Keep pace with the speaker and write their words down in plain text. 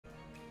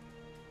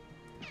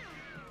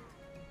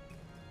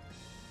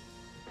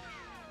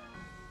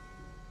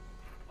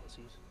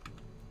Nazis.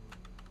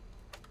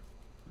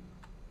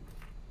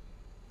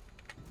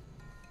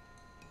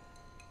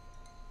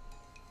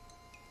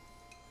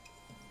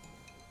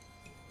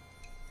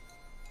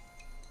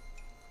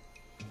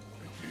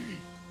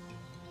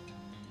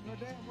 No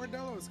damn, where'd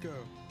Delos go?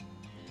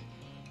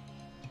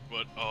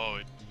 What? Oh,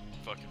 it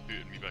fucking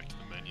booted me back to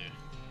the menu.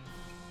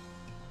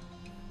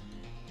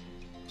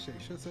 Shit,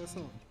 you should've said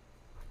something.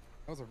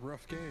 That was a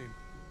rough game.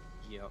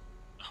 Yep.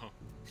 Oh.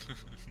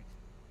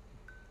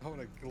 I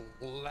would've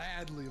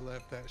gladly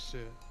left that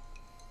shit.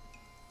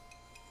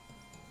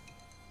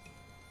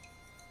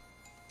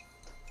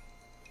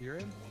 You're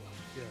in?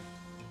 Yeah.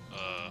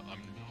 I'm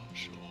not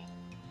sure.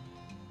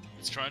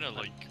 It's trying to,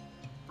 like,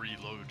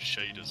 reload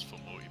shaders for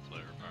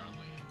multiplayer,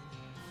 apparently.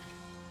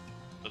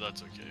 But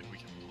that's okay, we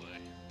can play.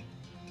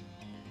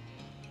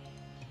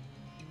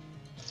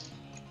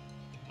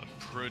 I'm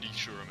pretty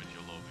sure I'm in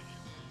your lobby.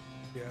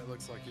 Yeah, it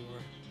looks like you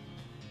are.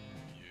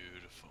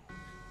 Beautiful.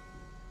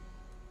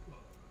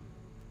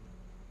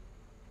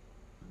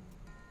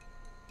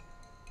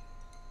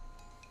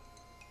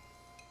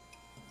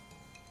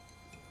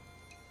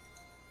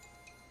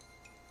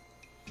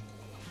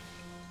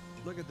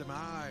 Look at them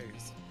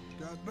eyes.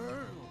 God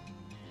damn.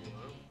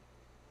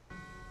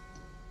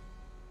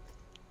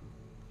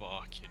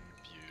 Fucking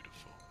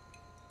beautiful.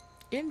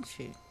 Isn't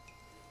she?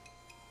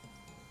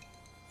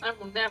 I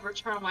will never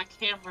turn on my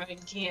camera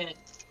again.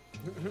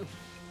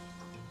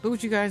 Look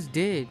what you guys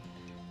did.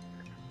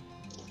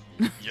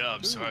 Yeah,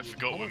 I'm sorry, I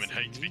forgot women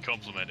hate to be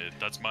complimented.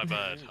 That's my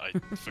bad.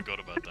 I forgot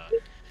about that.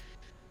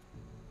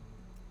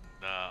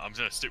 Nah, I'm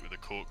gonna stick with the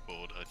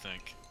corkboard, I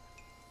think.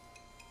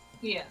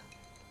 Yeah.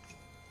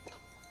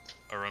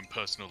 Our own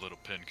personal little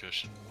pin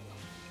cushion.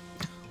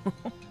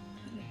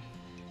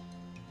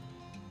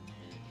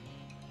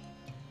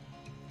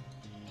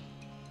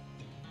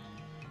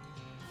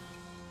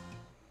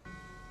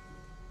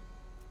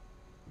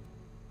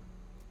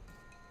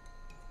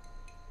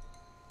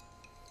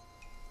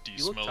 Do you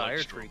You look smell like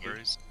tired, Freaky.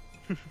 strawberries?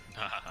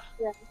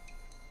 Yeah.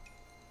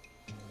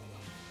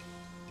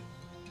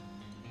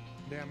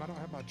 Damn, I don't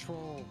have my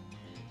troll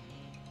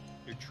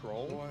Your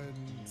troll? one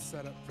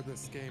set up for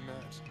this game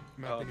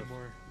map Oh, the-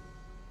 anymore.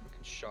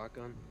 Fucking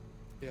shotgun.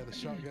 Yeah, the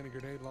shotgun and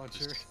grenade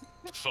launcher. Just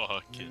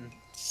fucking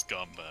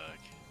scumbag.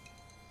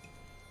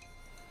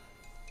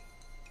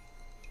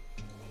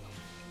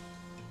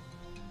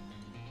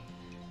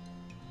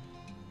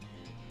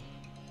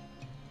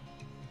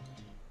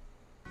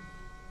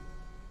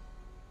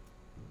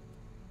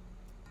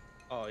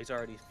 Oh, he's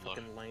already Look.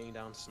 fucking laying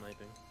down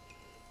sniping.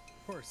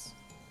 Of course.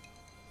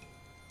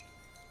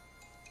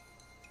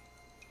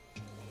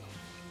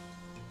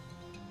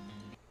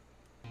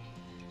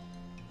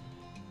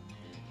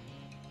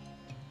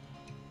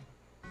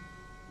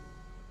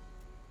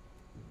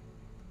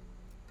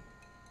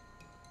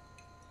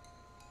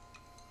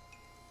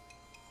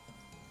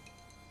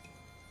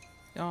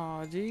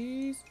 Aw,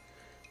 jeez.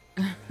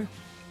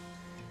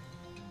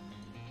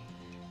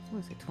 What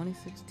is it,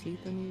 26 teeth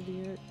I need to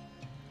get?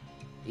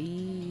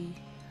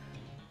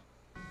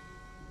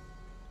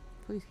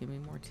 Please give me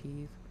more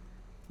teeth.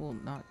 Well,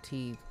 not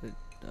teeth, but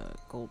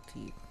gold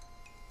teeth.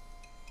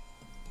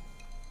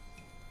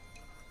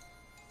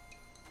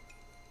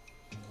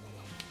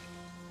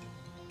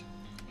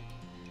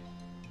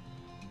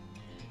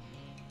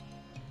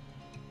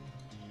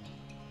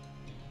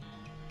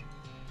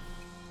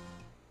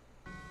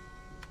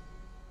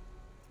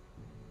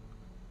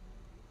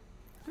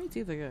 How many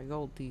teeth I got?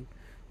 Gold teeth.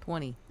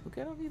 20.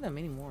 Okay, I don't need that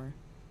many more.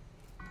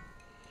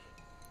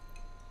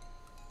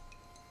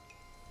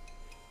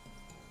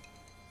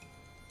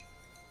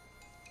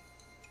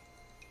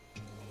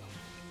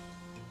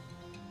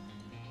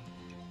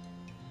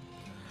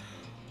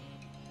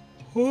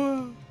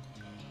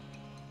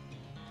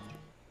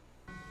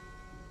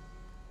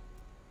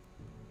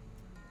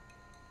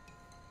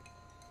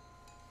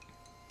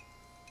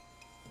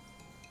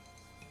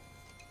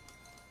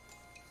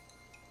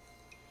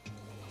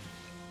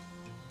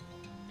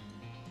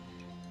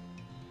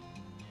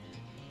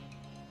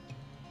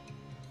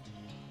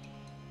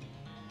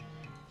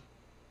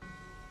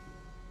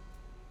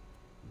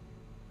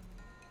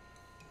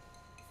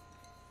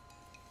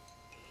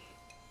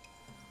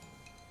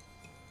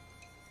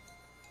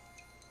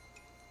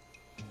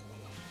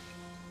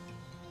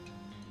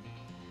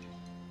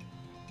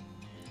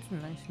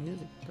 Some nice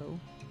music though.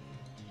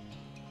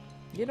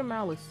 Get him,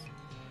 Alice.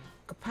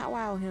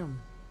 Kapow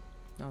him.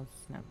 No,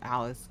 snap,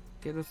 Alice.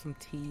 Get her some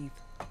teeth.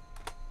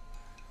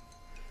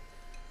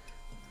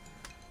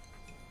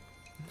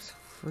 I'm so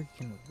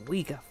freaking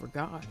weak. I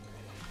forgot.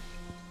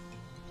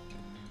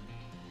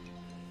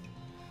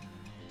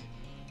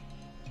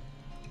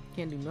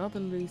 Can't do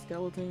nothing to these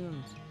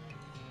skeletons.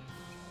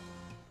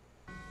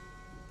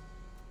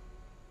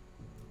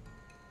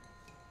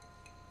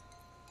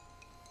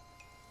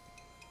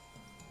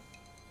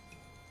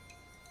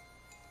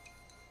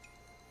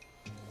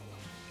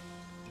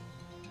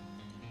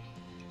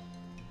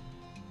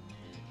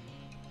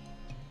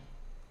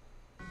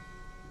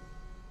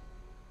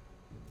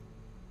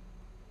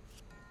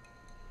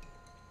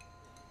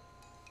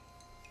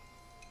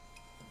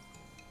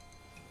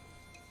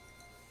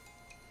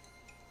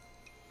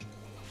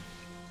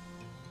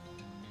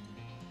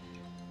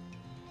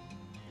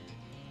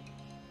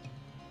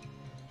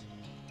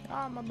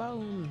 Ah, my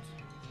bones.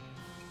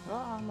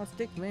 Ah, my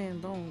stick man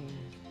bones.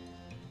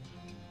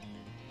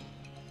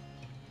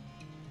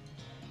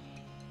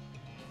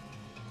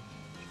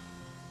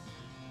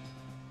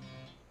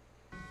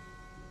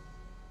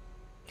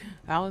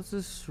 Alice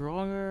is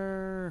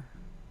stronger.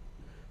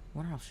 I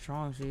wonder how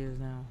strong she is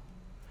now.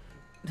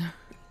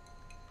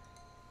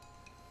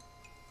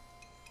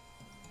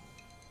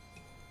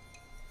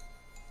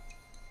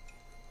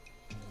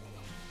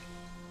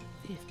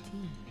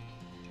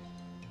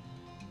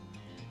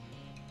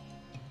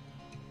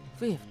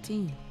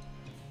 15.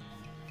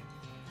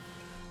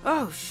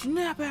 Oh,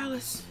 snap,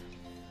 Alice.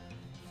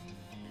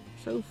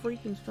 So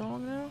freaking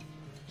strong now.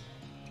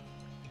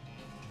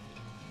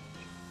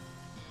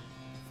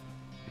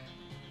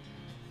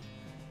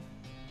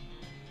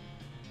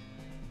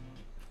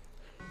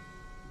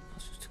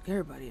 Let's just took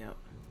everybody out.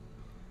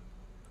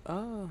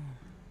 Oh.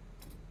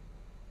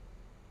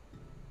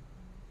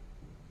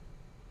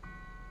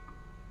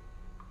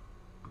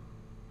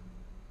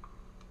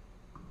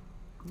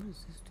 What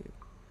does this do?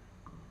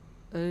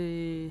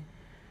 I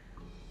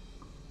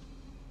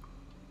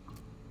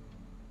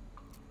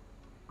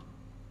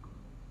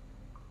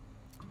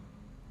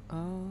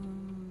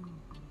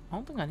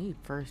don't think I need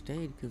first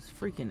aid because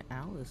freaking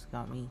Alice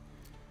got me.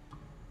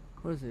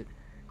 What is it?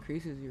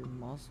 Increases your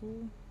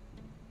muscle?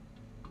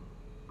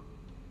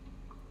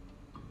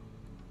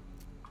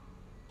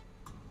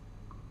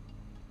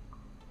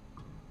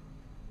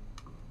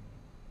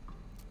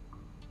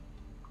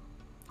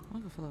 I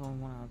don't feel like I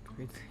want to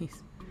upgrade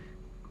these.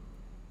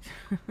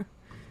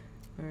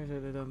 Where should I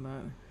have done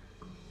that?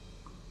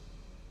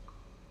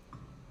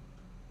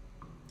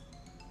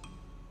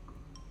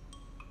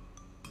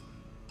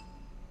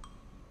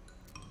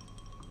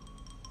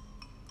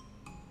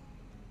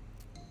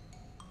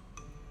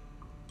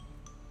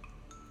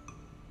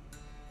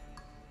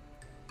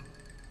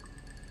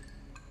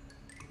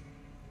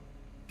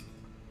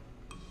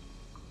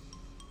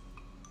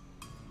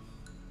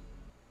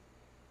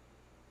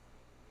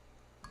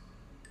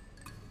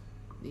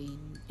 See,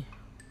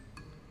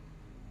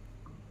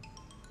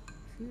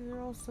 they're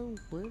all so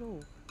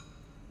little.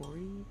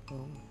 Worried.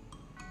 Oh.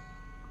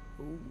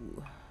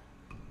 Ooh.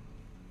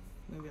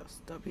 Maybe I'll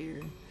stop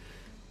here.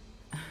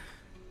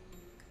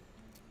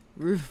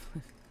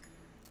 Ruthless.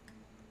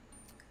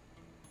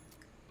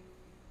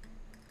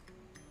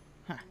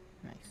 Huh.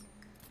 Nice.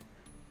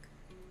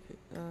 Okay,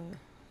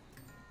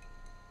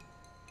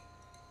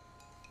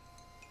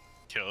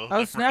 Kill oh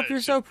them snap! right.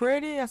 You're so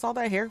pretty. I saw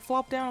that hair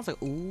flop down. I was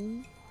like,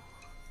 ooh.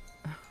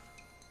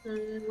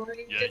 What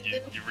do Yeah, do?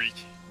 you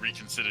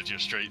reconsidered your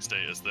straight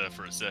status there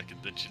for a second,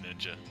 didn't you,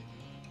 Ninja?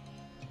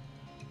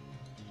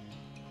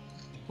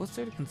 What's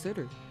there to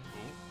consider? Ooh.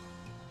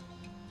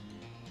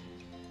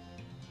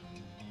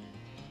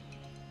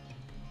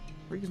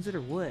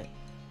 Reconsider what?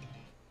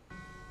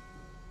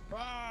 Oh,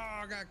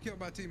 I got killed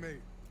by a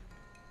teammate.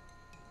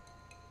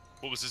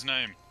 What was his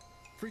name?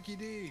 Freaky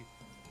D.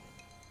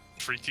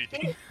 Freaky.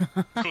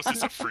 Of course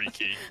it's a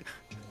freaky.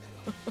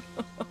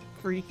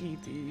 Freaky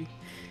D.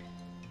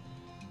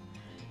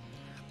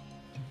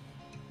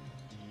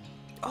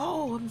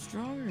 Oh, I'm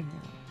stronger now.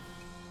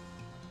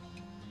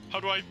 How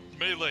do I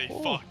melee?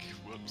 Oh. Fuck.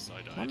 Whoops, I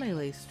My died.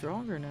 melee's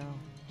stronger now.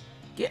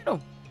 Get him!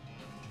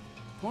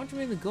 Punch him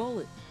in the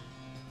gullet.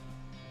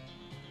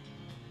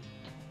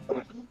 My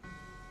god.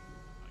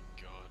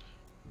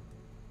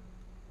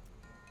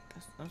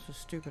 That's just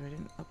stupid. I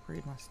didn't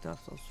upgrade my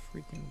stuff. So I was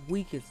freaking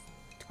weak as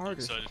tartar.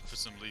 Excited for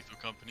some Lethal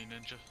Company,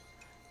 Ninja?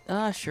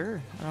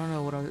 Sure. I don't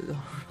know what I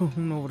don't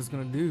know what it's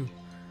gonna do.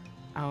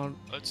 I don't.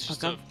 It's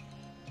just like,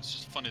 it's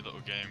just a funny little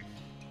game.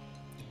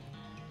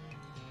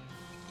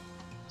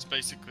 It's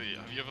basically,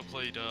 have you ever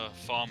played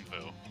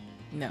Farmville?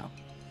 No.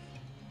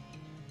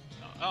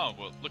 No. Oh,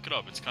 well, look it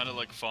up. It's kind of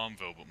like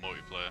Farmville, but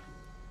multiplayer.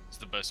 It's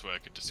the best way I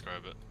could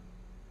describe it.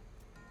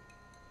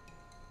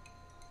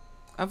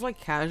 I've like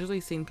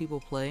casually seen people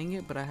playing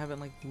it, but I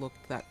haven't like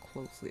looked that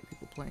closely at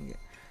people playing it.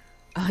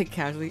 I like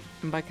casually,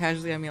 and by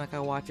casually I mean like I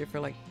watch it for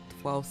like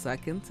 12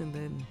 seconds and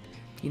then,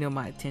 you know,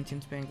 my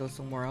attention span goes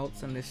somewhere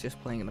else and it's just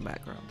playing in the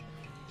background.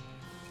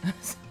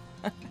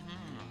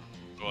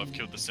 Well, I've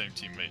killed the same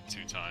teammate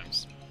 2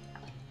 times.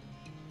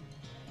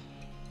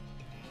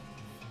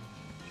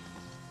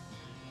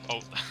 Oh.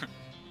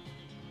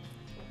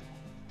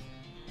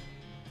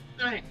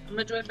 Alright, I'm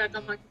gonna join back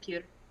on my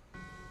computer.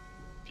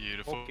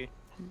 Beautiful. Okay.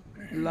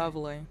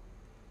 Lovely.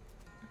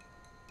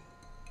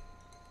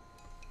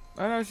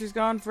 Oh no, she's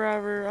gone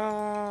forever.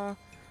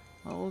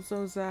 Oh,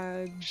 so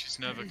sad. She's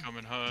never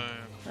coming home.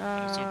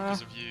 It's all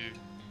because of you.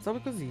 It's all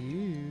because of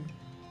you.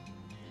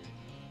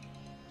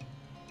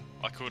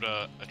 I called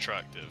her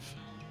attractive.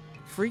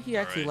 Freaky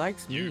actually alright?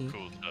 likes me. You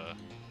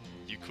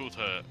called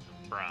her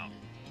brown.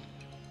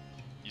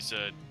 You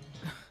said,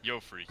 "Yo,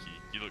 freaky,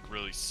 you look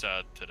really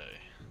sad today."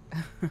 I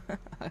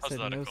How's said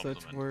that a no such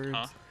compliment, words.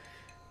 huh?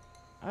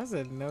 I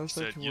said no You such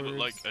said words. you look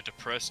like a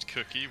depressed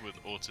cookie with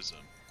autism.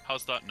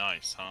 How's that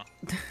nice, huh?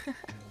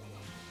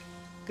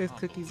 Because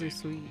cookies are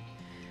sweet.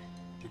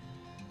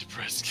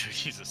 Depressed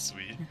cookies are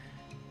sweet.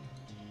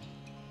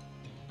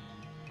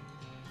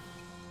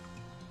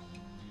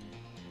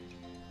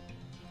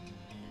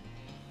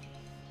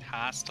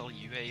 hostile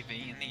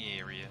UAV in the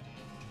area.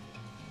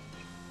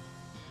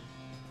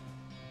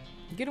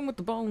 Get him with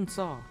the bone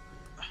saw.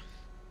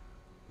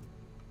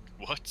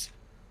 What?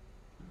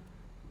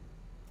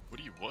 What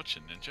are you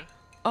watching, Ninja?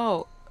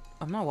 Oh,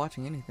 I'm not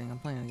watching anything. I'm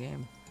playing a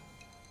game.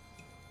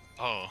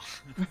 Oh.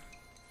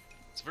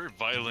 It's a very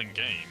violent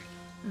game.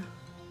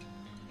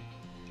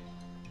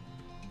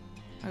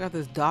 I got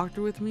this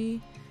doctor with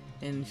me,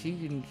 and she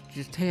can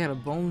just take out a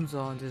bone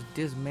saw and just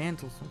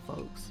dismantle some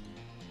folks,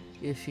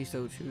 if she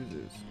so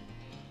chooses.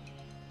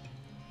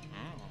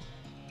 Oh.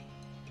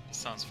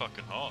 Sounds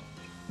fucking hot.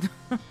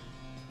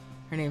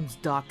 Her name's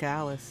Doc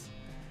Alice.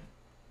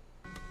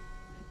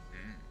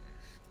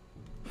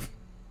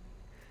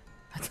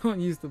 I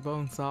don't use the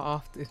bone saw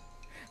often,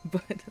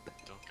 but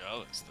Doc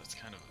Alice, that's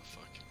kind of a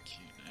fucking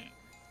cute name.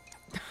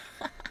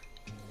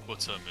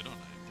 What's her middle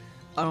name?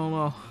 I don't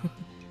know.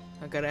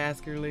 I gotta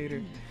ask her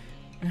later.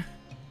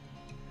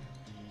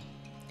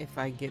 If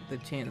I get the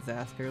chance to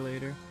ask her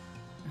later.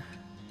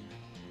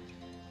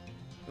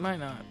 Might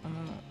not. I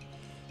don't know.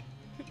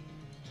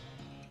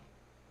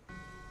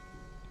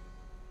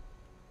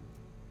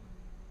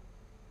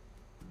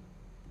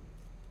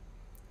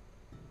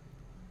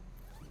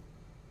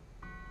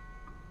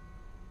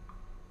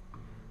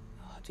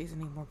 Oh, jeez, I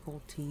need more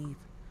gold teeth.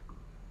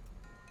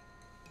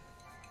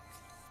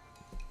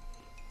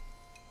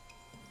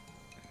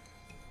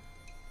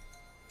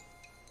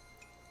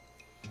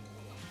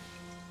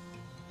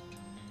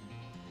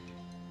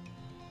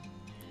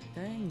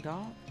 Dang,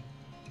 Doc.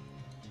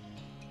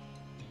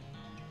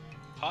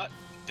 Hot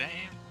damn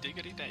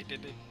diggity day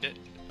did it.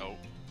 Oh,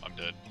 I'm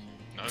dead.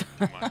 No,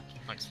 never mind.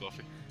 Thanks,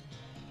 Fluffy.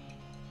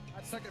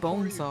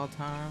 Bone saw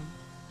time.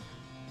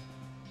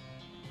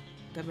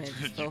 That man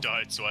just You fell.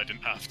 died, so I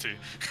didn't have to.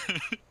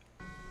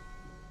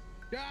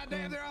 God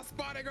damn, they're all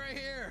spawning right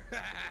here.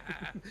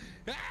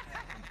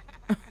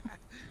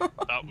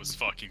 That was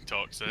fucking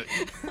toxic.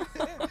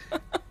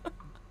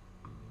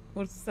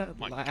 What's that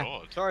My laugh?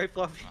 god. Sorry,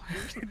 Fluffy.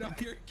 No,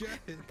 you're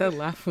good. That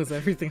laugh was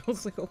everything. I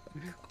was like, oh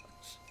my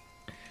gosh.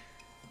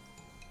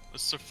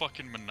 That's so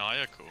fucking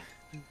maniacal.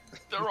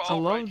 They're I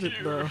all loved right it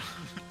here. though.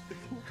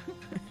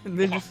 And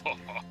then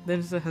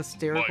just a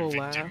hysterical My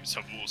laugh. victims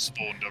have all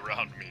spawned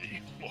around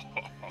me.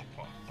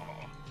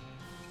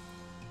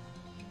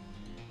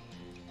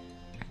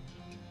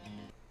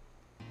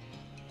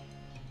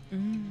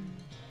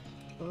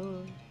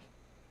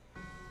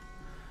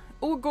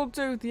 Oh, gold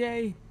tooth,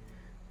 yay!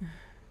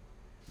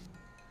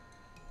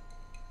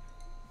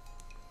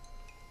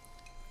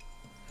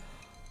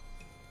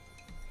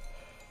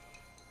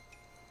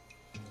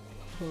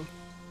 Huh.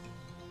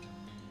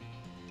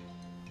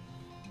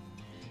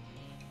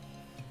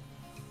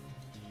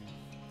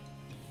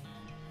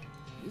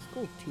 These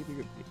gold teeth are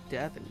gonna be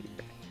death in me.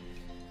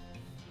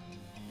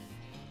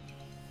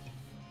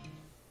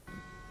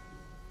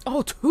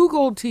 Oh, 2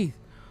 gold teeth!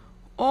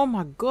 Oh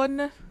my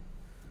goodness!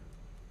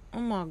 Oh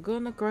my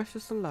goodness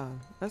gracious alive.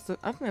 I think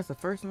that's the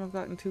first time I've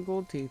gotten 2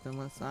 gold teeth,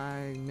 unless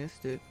I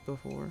missed it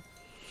before.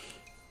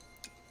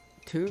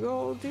 2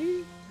 gold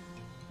teeth?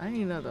 I didn't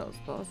even know that was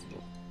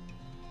possible.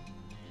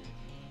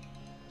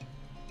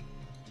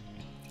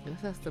 I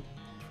guess that's the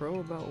pro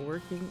about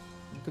working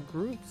the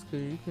groups,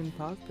 because you can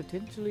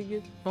potentially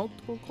get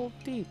multiple gold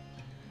teeth.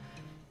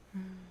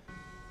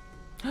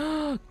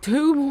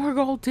 2 more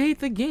gold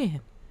teeth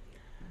again!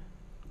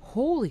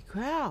 Holy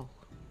cow!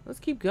 Let's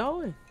keep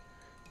going.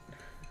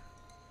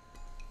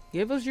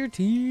 Give us your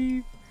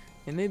teeth,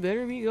 and they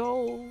better be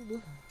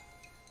gold.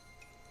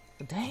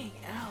 Dang,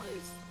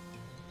 Alice.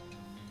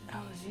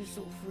 Alice, you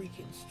so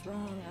freaking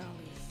strong,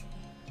 Alice.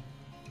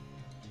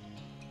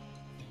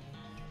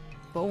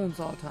 Bones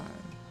all time.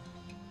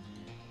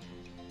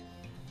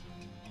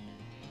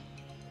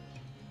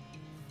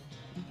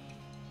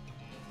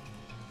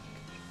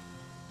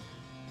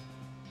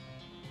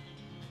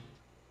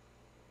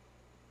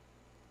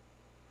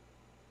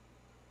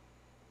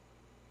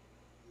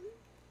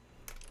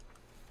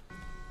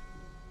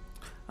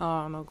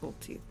 Oh, no gold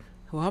teeth.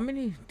 Well, how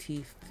many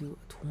teeth do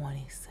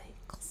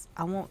 26?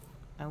 I want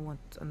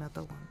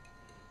another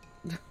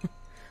one.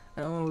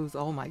 I don't want to lose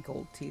all my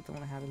gold teeth. I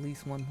want to have at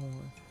least one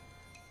more.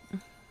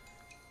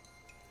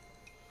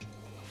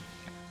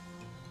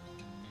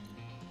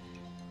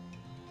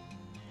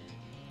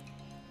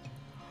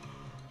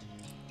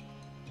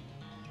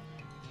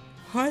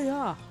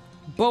 Hiya!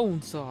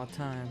 Bone saw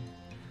time.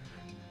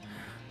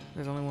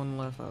 There's only one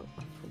left.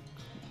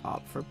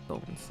 Opt for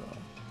bone saw.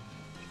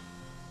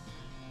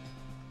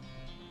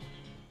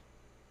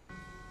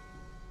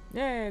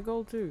 Yeah,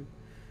 gold too.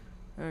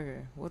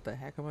 Okay, what the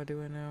heck am I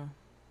doing now?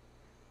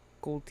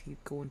 Gold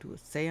teeth go into a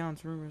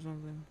seance room or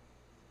something?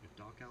 If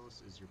Doc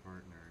Alice is your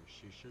partner,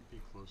 she should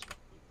be close to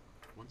you.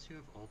 Once you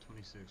have all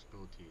 26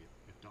 gold teeth,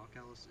 if Doc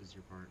Alice is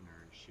your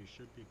partner, she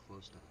should be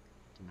close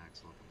to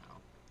max level now.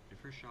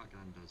 If her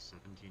shotgun does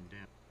 17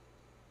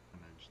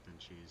 damage, then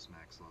she's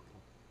max level.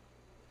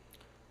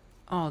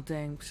 Oh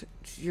dang,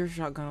 your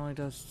shotgun only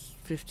does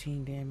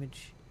 15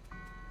 damage.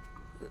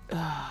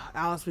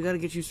 Alice, we gotta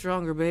get you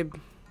stronger, babe.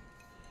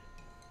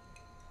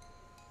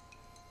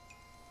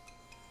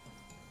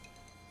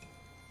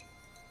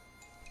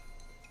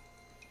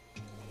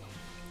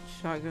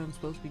 shotgun's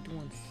supposed to be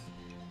doing?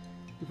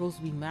 You're supposed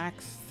to be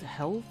max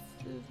health,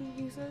 is what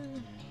he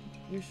said?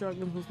 Your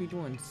shotgun's supposed to be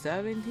doing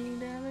 17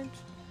 damage?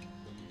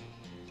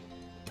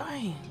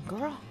 Dang,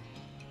 girl.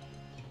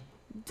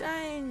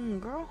 Dang,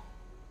 girl.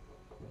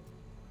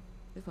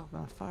 It's all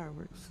about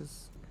fireworks.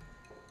 There's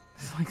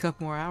like a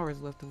couple more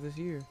hours left of this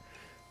year.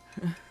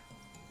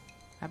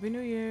 Happy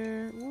New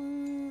Year.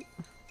 Woo.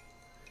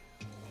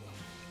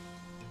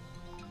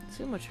 Let's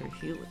see how much her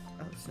healing.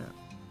 Oh, snap.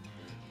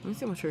 Let me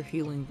see how much her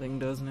healing thing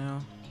does now.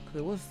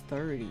 Because it was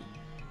 30.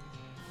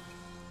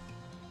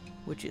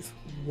 Which is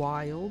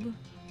wild.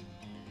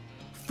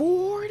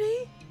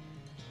 40?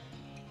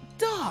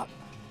 Doc!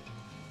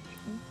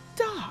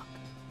 Doc!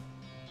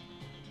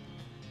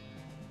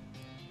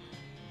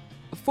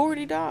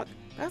 40, Doc?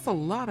 That's a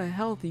lot of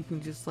health you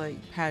can just like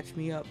patch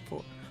me up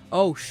for.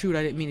 Oh shoot,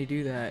 I didn't mean to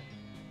do that.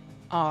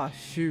 Aw,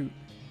 shoot.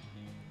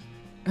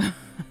 I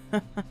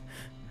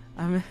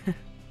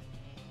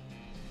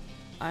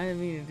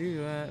didn't mean to do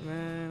that,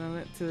 man. I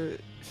meant to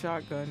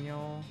shotgun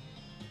y'all.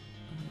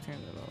 Turn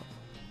that off.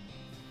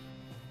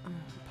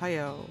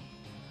 Payo.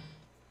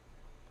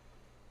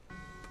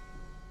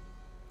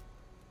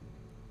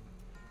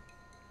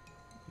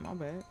 My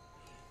bad.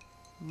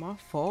 My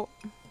fault.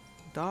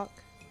 Doc.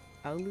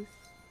 Alice.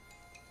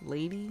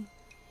 Lady.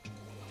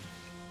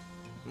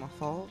 My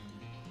fault.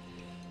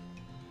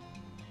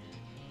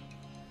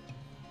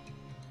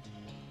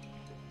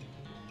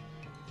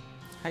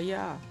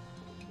 Hiya.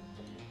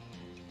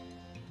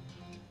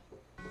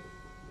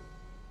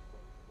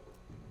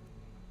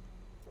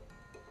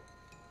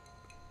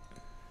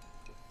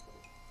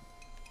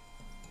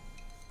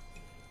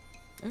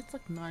 It's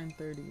like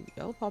 9:30.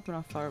 Y'all popping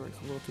off fireworks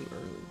a little too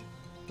early.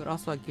 But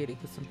also I get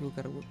it because some people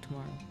gotta work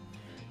tomorrow.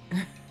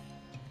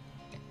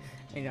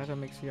 And y'all gotta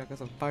make sure y'all got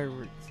some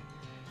fireworks.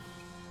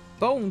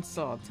 Bone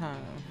saw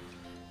time.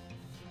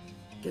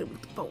 Get him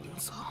with the bone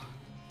saw.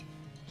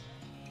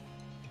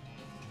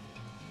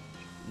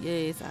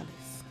 Yes, Alice.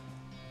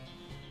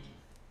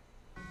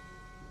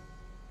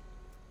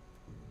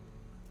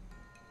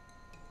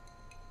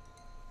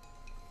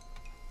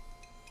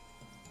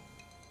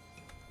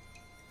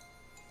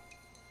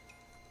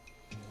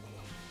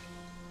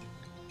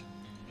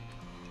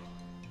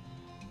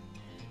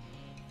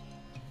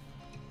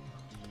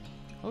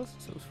 Oh,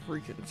 so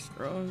freaking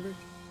stronger.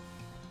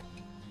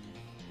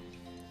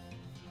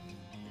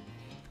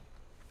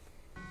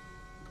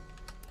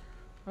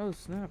 Oh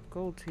snap,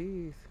 gold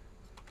teeth.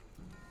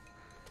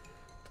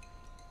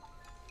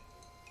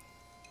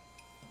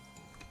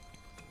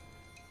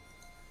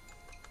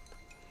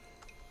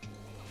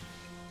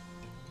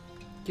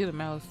 Get a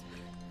mouse.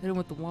 Hit him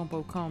with the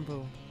wombo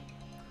combo.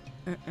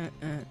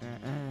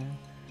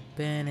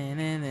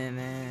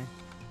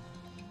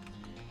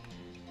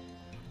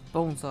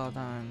 Bonesaw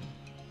time.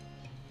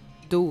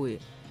 Do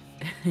it.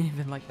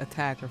 Even like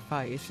attack or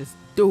fight. It's just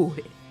do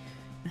it.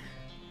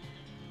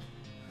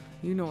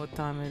 You know what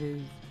time it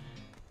is.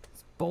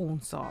 It's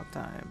bonesaw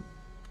time.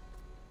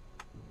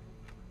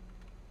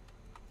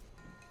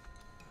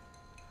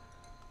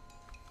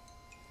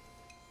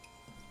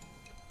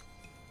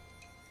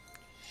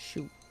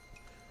 Shoot.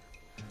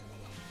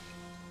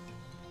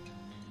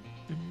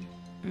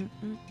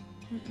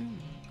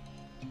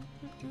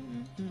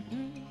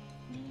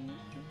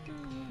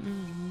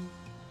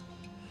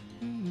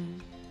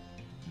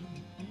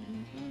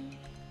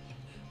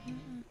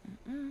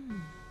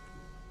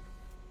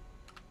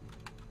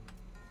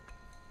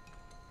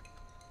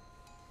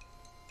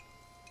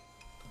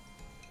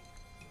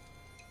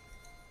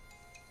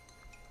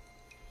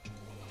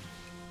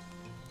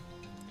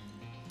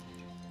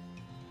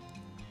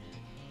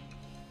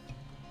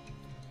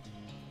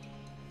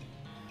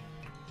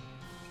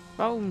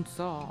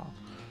 Bonesaw.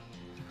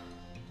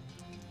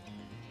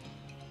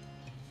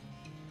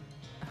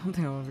 I don't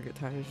think I'll ever get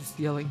tired of just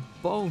yelling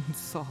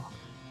Bonesaw.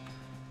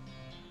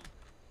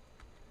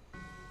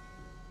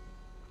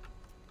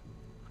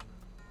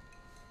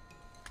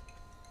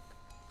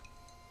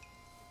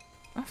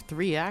 I have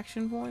 3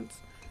 action points?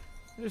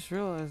 I just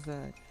realized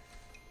that.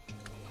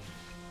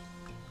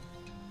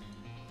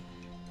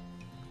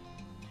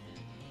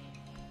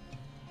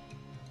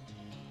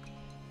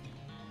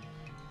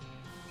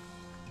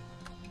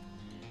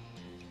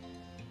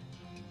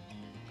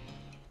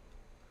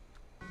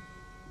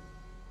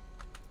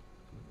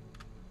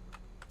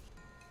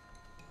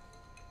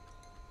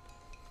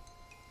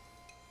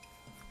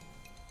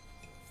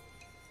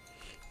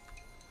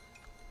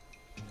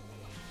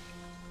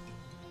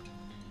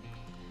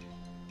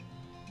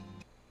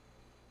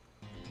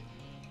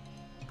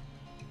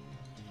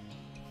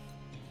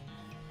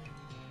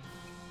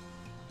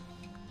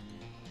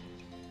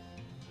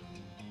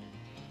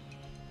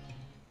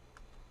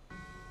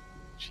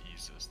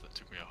 Jesus, that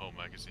took me a whole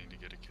magazine to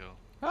get a kill.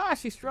 Ah,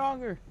 she's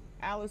stronger.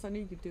 Alice, I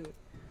need you to do it.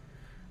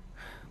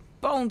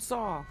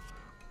 Bonesaw.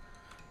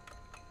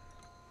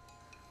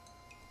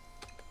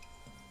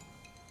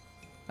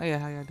 Oh yeah,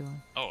 how y'all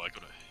doing? Oh, I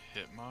got a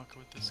hit marker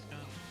with this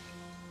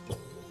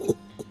gun.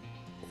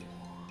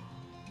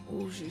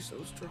 Oh, she's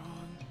so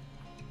strong.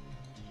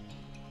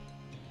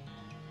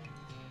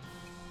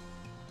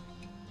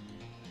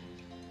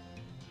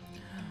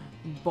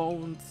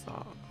 Bone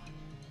saw.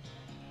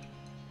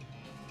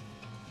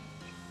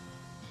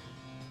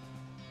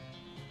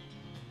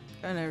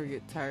 I never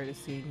get tired of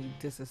seeing you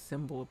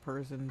disassemble a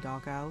person,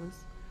 Doc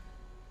Alice.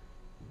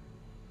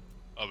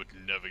 I would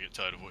never get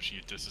tired of watching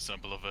you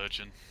disassemble a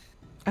virgin.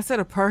 I said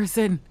a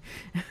person.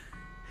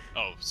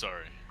 Oh,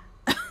 sorry.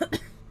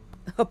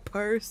 A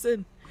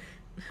person.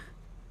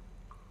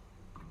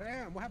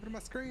 Damn, what happened to my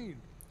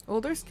screen?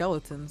 Well, they're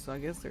skeletons, so I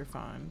guess they're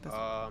fine. That's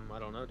I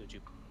don't know. Did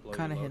you blow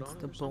kind of your load hence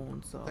on the it or something?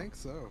 bone saw. I think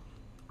so.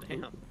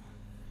 Damn.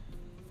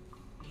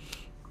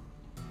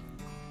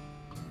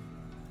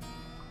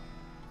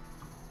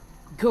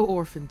 Go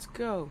orphans,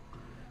 go.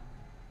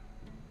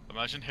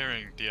 Imagine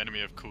hearing the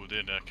enemy have called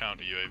in a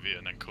counter UAV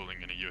and then calling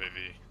in a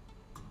UAV.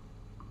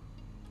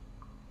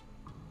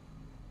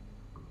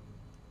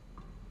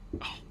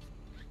 Oh.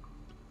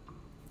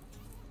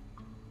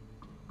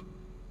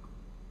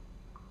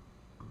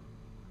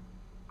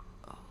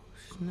 Oh,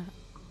 snap.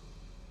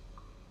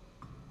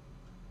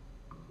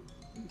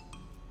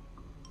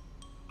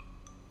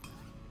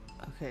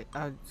 Okay,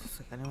 I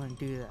didn't want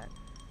to do that.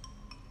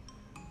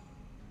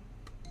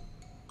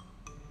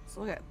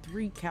 So I got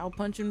 3 cow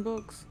punching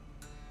books.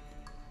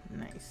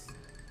 Nice.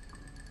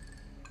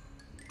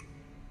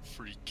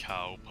 Free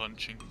cow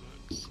punching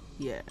books.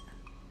 Yeah.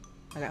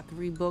 I got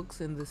 3 books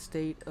in the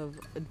state of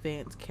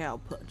advanced cow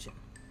punching.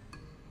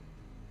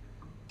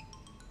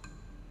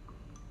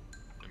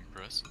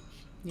 Impressive.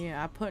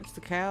 Yeah, I punched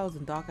the cows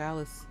and Doc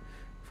Alice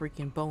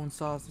freaking bone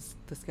saws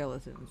the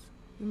skeletons.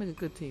 We make a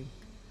good team.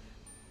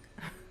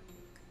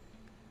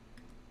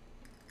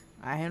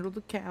 I handle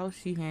the cows,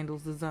 she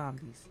handles the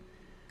zombies.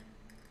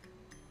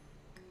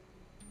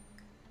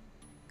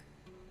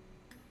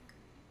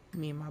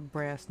 Me and my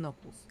brass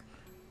knuckles.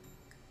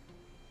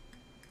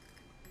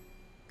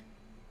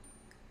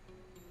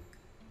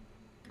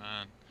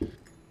 Man, I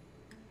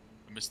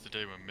missed the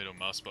day when middle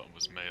mouse button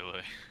was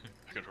melee.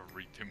 I gotta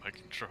redo my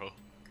control.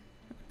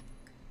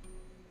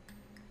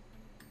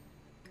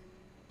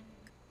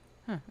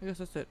 Huh, I guess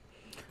that's it.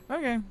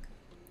 Okay.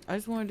 I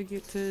just wanted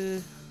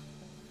to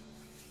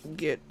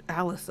get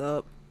Alice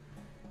up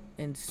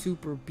and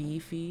super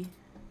beefy.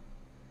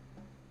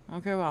 I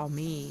don't care about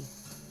me.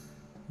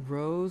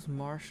 Rose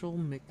Marshall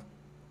Mc...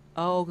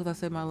 Oh, because I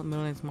said my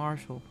middle name's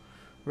Marshall.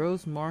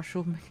 Rose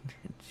Marshall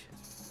McNinja.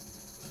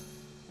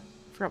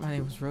 Forgot my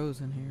name was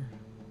Rose in here.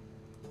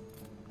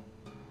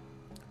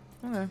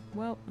 Okay,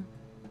 well.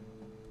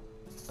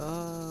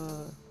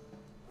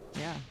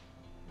 Yeah.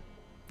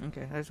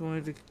 Okay, I just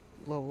wanted to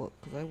level up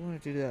because I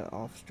wanted to do that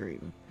off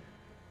stream.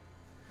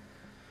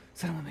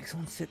 So I don't want to make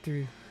someone sit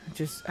through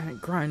just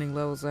grinding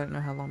levels. I don't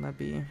know how long that'd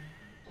be.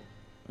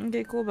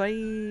 Okay, cool,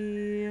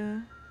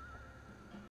 bye.